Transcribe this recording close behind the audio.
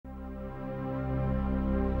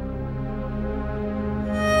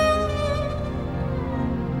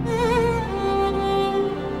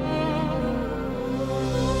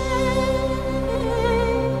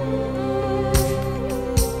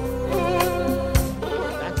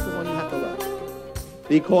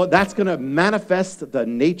because that's going to manifest the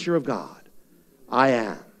nature of God. I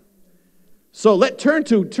am. So turn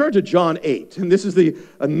to John 8. And this is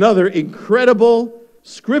another incredible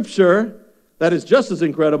scripture that is just as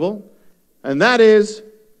incredible. And that is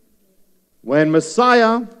when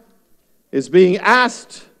Messiah is being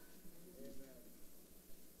asked,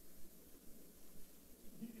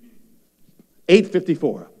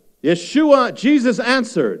 "8:54. Jesus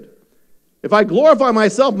answered, 'If I glorify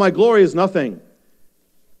myself, my glory is nothing.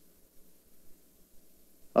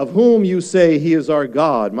 Of whom you say he is our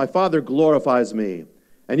God, my Father glorifies me.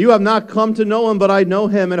 And you have not come to know him, but I know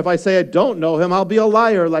him. And if I say I don't know him, I'll be a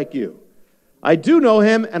liar like you. I do know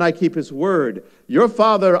him, and I keep his word. Your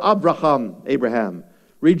father Abraham,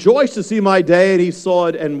 rejoiced to see my day, and he saw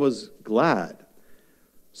it and was glad.'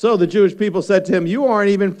 So the Jewish people said to him, 'You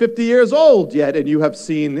aren't even 50 years old yet, and you have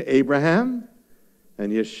seen Abraham?'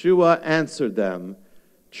 And Yeshua answered them,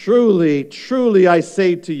 'Truly, truly, I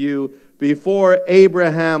say to you, before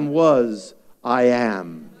Abraham was, I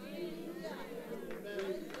am.'"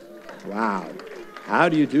 Wow. How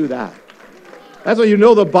do you do that? That's why you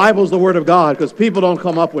know the Bible's the Word of God, because people don't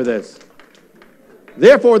come up with this.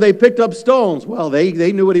 Therefore, they picked up stones. Well, they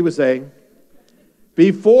knew what he was saying.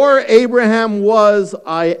 Before Abraham was,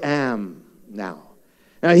 I am now.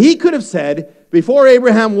 Now, he could have said, before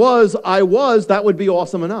Abraham was, I was. That would be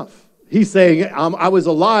awesome enough. He's saying, I was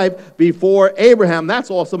alive before Abraham. That's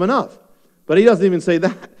awesome enough. But he doesn't even say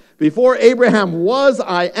that. Before Abraham was,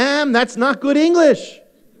 I am. That's not good English.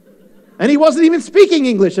 And he wasn't even speaking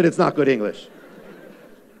English, and it's not good English.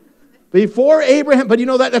 Before Abraham, but you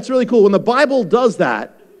know that's really cool. When the Bible does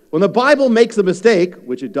that, when the Bible makes a mistake,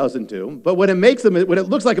 which it doesn't do, but when it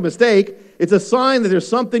looks like a mistake, it's a sign that there's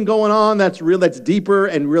something going on that's real, that's deeper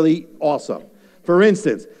and really awesome. For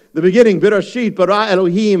instance, the beginning, Bereshit bara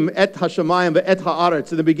Elohim et hashamayim ve'et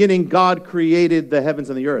haaretz. In the beginning, God created the heavens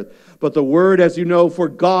and the earth. But the word, as you know, for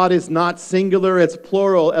God is not singular, it's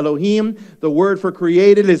plural. Elohim, the word for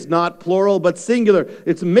created, is not plural, but singular.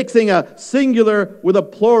 It's mixing a singular with a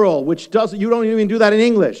plural, which you don't even do that in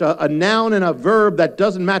English. A noun and a verb that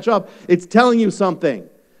doesn't match up. It's telling you something,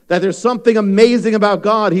 that there's something amazing about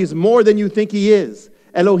God. He's more than you think he is.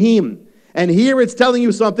 Elohim. And here it's telling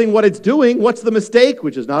you something, what it's doing. What's the mistake?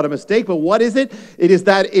 Which is not a mistake, but what is it? It is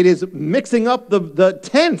that it is mixing up the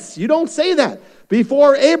tense. You don't say that.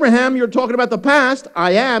 Before Abraham, you're talking about the past.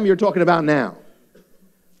 I am, you're talking about now.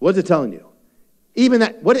 What's it telling you? Even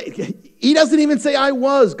that, he doesn't even say I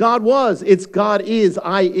was, God was. It's God is,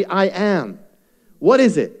 I am. What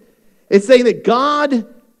is it? It's saying that God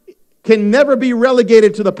can never be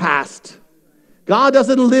relegated to the past. God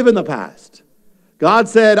doesn't live in the past. God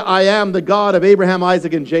said, I am the God of Abraham,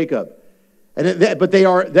 Isaac, and Jacob. But they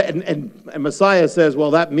are, and Messiah says,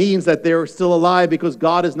 well, that means that they're still alive because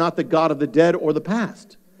God is not the God of the dead or the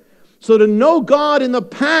past. So to know God in the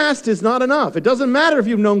past is not enough. It doesn't matter if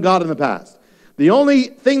you've known God in the past. The only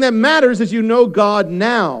thing that matters is you know God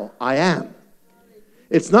now. I am.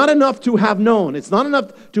 It's not enough to have known. It's not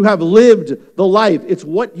enough to have lived the life. It's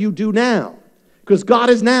what you do now. Because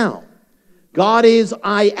God is now. God is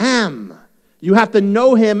I am. You have to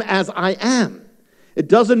know him as I am. It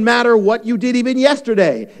doesn't matter what you did even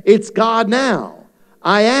yesterday. It's God now.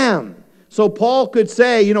 I am. So Paul could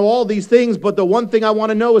say, all these things, but the one thing I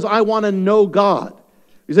want to know is I want to know God.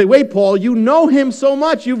 You say, wait, Paul, you know him so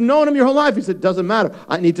much. You've known him your whole life. He said, it doesn't matter.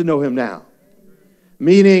 I need to know him now.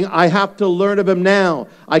 Meaning, I have to learn of him now.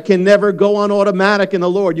 I can never go on automatic in the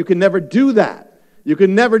Lord. You can never do that. You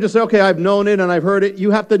can never just say, okay, I've known it and I've heard it.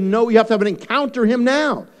 You have to know, you have to have an encounter him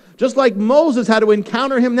now. Just like Moses had to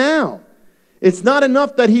encounter him now. It's not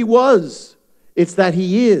enough that he was. It's that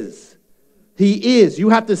he is. He is. You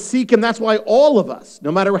have to seek him. That's why all of us,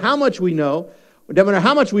 no matter how much we know, no matter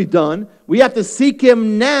how much we've done, we have to seek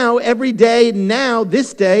him now, every day, now,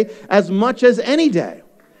 this day, as much as any day.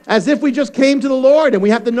 As if we just came to the Lord and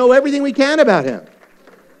we have to know everything we can about him.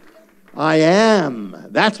 I am.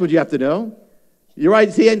 That's what you have to know. You're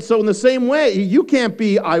right. See, and so in the same way, you can't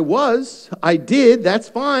be, I was, I did, that's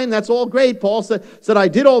fine, that's all great. Paul said I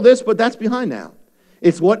did all this, but that's behind now.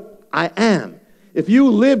 It's what I am. If you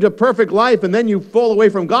lived a perfect life and then you fall away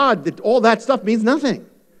from God, all that stuff means nothing.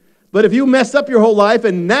 But if you messed up your whole life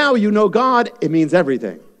and now you know God, it means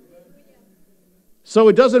everything. So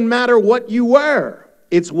it doesn't matter what you were.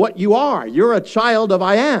 It's what you are. You're a child of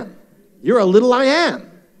I am. You're a little I am.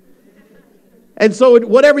 And so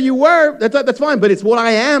whatever you were, that's fine, but it's what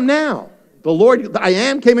I am now. The Lord, I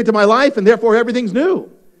am, came into my life, and therefore everything's new.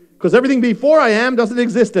 Because everything before I am doesn't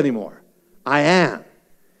exist anymore. I am.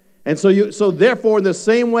 And so therefore, in the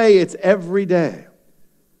same way, it's every day.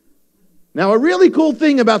 Now, a really cool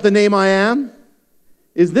thing about the name I am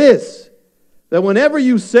is this, that whenever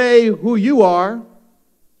you say who you are,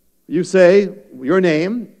 you say your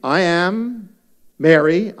name, I am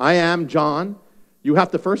Mary, I am John, you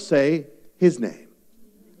have to first say his name.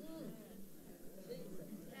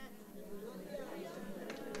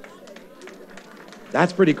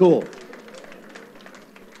 That's pretty cool.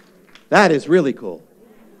 That is really cool.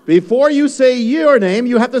 Before you say your name,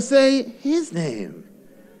 you have to say his name.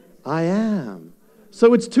 I am.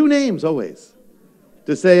 So it's two names always.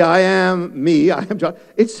 To say I am me, I am John.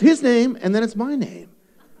 It's his name, and then it's my name.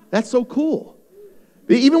 That's so cool.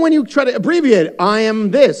 Even when you try to abbreviate it, I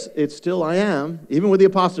am this, it's still I am. Even with the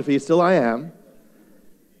apostrophe, it's still I am.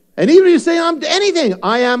 And even if you say I'm anything,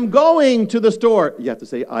 I am going to the store, you have to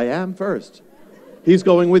say I am first. He's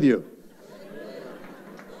going with you.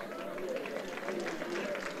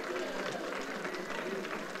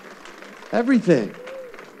 Everything.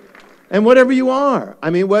 And whatever you are. I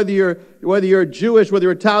mean, whether you're Jewish, whether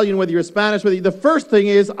you're Italian, whether you're Spanish, the first thing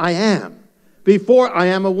is I am. Before I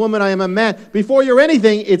am a woman, I am a man. Before you're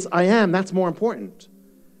anything, it's I am. That's more important.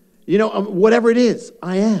 You know, whatever it is,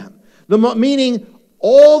 I am. Meaning,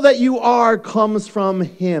 all that you are comes from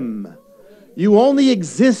him. You only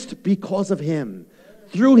exist because of him.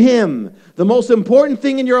 Through him. The most important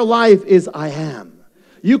thing in your life is I am.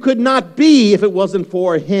 You could not be if it wasn't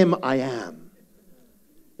for him, I am.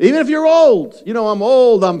 Even if you're old, you know, I'm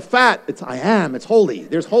old, I'm fat, it's I am, it's holy.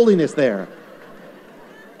 There's holiness there.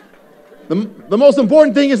 The most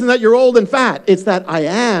important thing isn't that you're old and fat, it's that I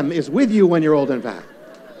am is with you when you're old and fat.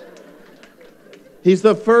 He's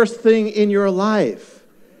the first thing in your life.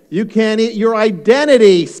 Your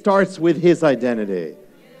identity starts with his identity.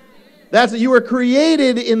 You were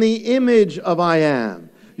created in the image of I am.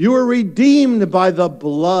 You were redeemed by the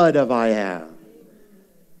blood of I am.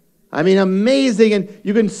 I mean, amazing. And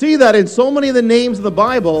you can see that in so many of the names of the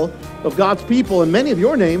Bible of God's people, and many of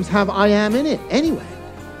your names have I am in it anyway.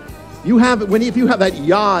 If you have that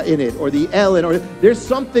Yah in it, or the El in it, or there's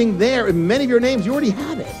something there. In many of your names, you already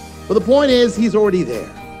have it. But the point is, he's already there.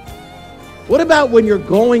 What about when you're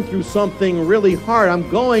going through something really hard? I'm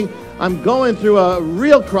going through a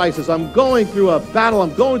real crisis. I'm going through a battle.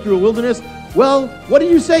 I'm going through a wilderness. Well, what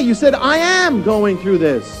did you say? You said, I am going through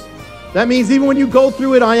this. That means even when you go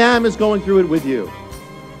through it, I am is going through it with you.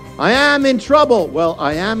 I am in trouble. Well,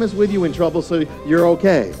 I am is with you in trouble, so you're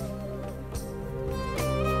okay.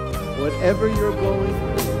 Whatever you're going through.